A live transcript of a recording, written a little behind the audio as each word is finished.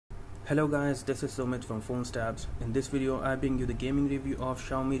Hello guys, this is Sumit from Phone Stabs. In this video, I bring you the gaming review of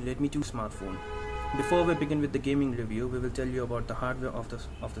Xiaomi Redmi 2 smartphone. Before we begin with the gaming review, we will tell you about the hardware of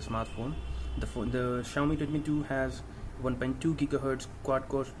the smartphone. The Xiaomi Redmi 2 has 1.2 GHz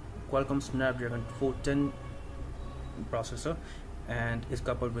quad-core Qualcomm Snapdragon 410 processor and is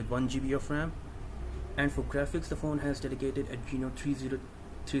coupled with 1 GB of RAM. And for graphics, the phone has dedicated Adreno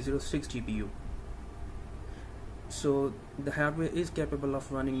 306 GPU. So the hardware is capable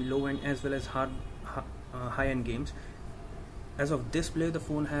of running low-end as well as high-end games. As of display, the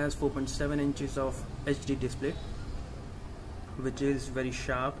phone has 4.7 inches of HD display, which is very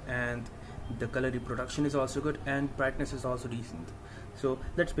sharp, and the color reproduction is also good and brightness is also decent. So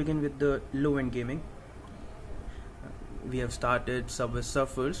let's begin with the low-end gaming. We have started Subway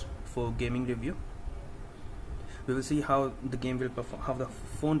Surfers for gaming review. We will see how the game will perform, how the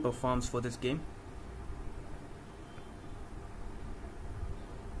phone performs for this game.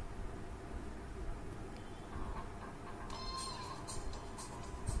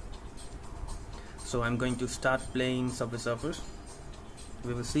 So I'm going to start playing Subway Surfers.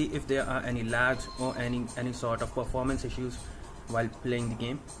 We will see if there are any lags or any sort of performance issues while playing the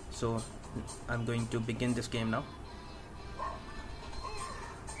game. So I'm going to begin this game now.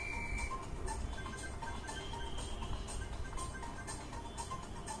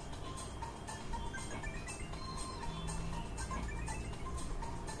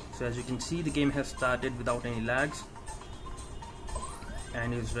 So as you can see, the game has started without any lags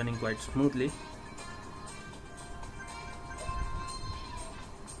and is running quite smoothly.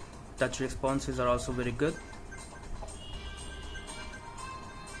 Touch responses are also very good.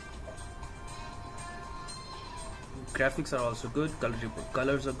 Graphics are also good.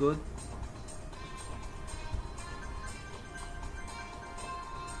 Colors are good.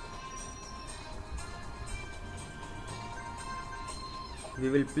 We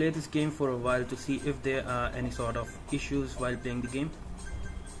will play this game for a while to see if there are any sort of issues while playing the game.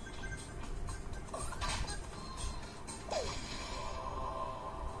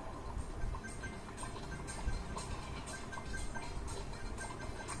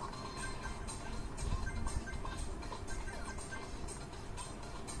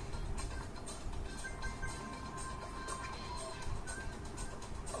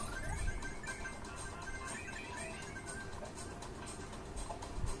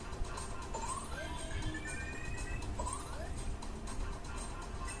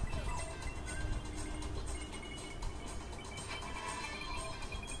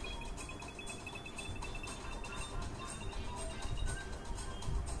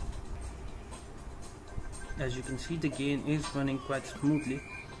 As you can see, the game is running quite smoothly.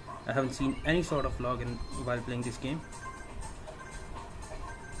 I haven't seen any sort of lag while playing this game.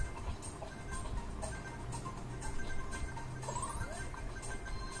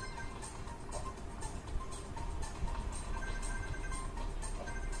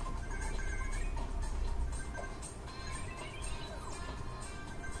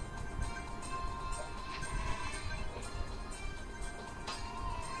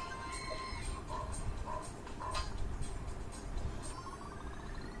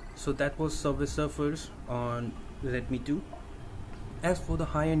 So that was Subway Surfers on Redmi 2. As for the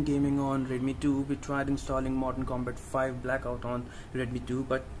high-end gaming on Redmi 2, we tried installing Modern Combat 5 Blackout on Redmi 2,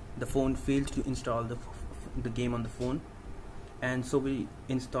 but the phone failed to install the game on the phone. And so we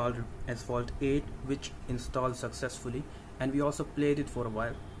installed Asphalt 8, which installed successfully, and we also played it for a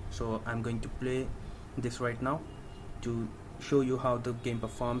while. So I'm going to play this right now to show you how the game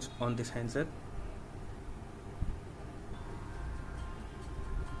performs on this handset.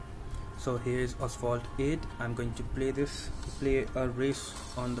 So here is Asphalt 8. I'm going to play a race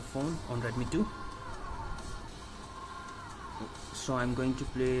on the phone on Redmi 2. So I'm going to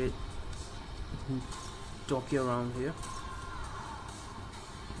play Tokyo around here,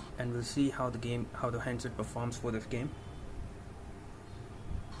 and we'll see how the handset performs for this game.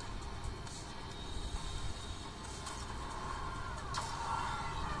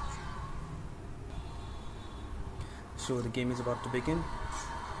 So the game is about to begin.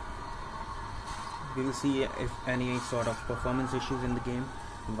 We will see if any sort of performance issues in the game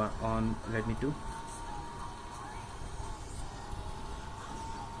on Redmi 2.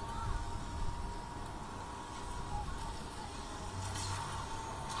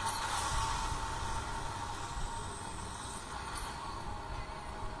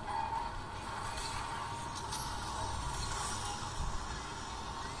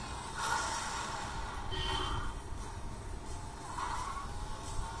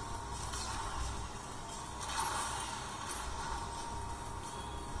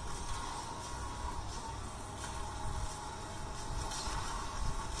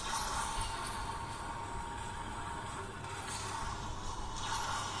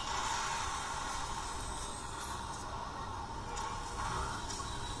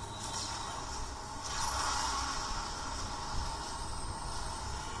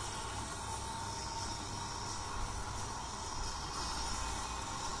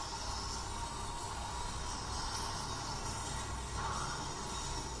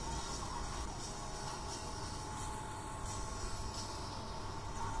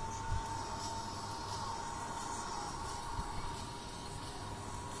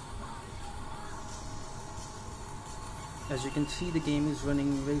 As you can see, the game is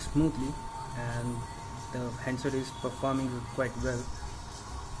running very smoothly and the handset is performing quite well.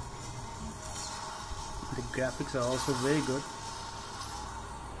 The graphics are also very good.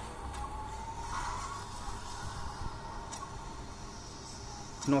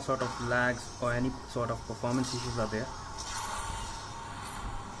 No sort of lags or any sort of performance issues are there.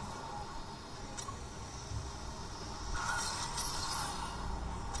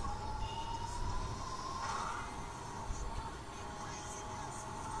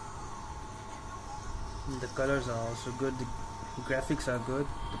 The colors are also good, the graphics are good,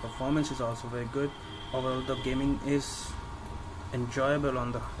 the performance is also very good. Overall, the gaming is enjoyable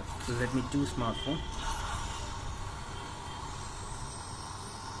on the Redmi 2 smartphone.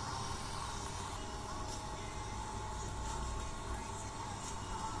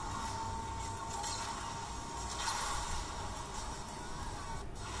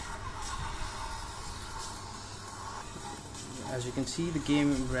 As you can see, the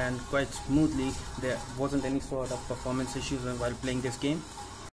game ran quite smoothly. There wasn't any sort of performance issues while playing this game.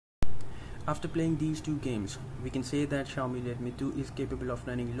 After playing these two games, we can say that Xiaomi Redmi 2 is capable of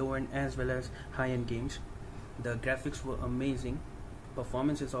running low-end as well as high-end games. The graphics were amazing.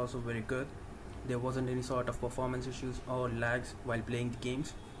 Performance is also very good. There wasn't any sort of performance issues or lags while playing the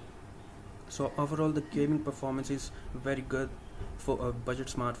games. So overall, the gaming performance is very good for a budget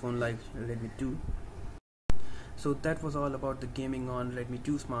smartphone like Redmi 2. So that was all about the gaming on Redmi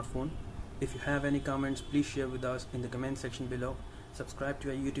 2 smartphone. If you have any comments, please share with us in the comment section below. Subscribe to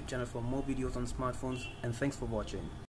our YouTube channel for more videos on smartphones, and thanks for watching.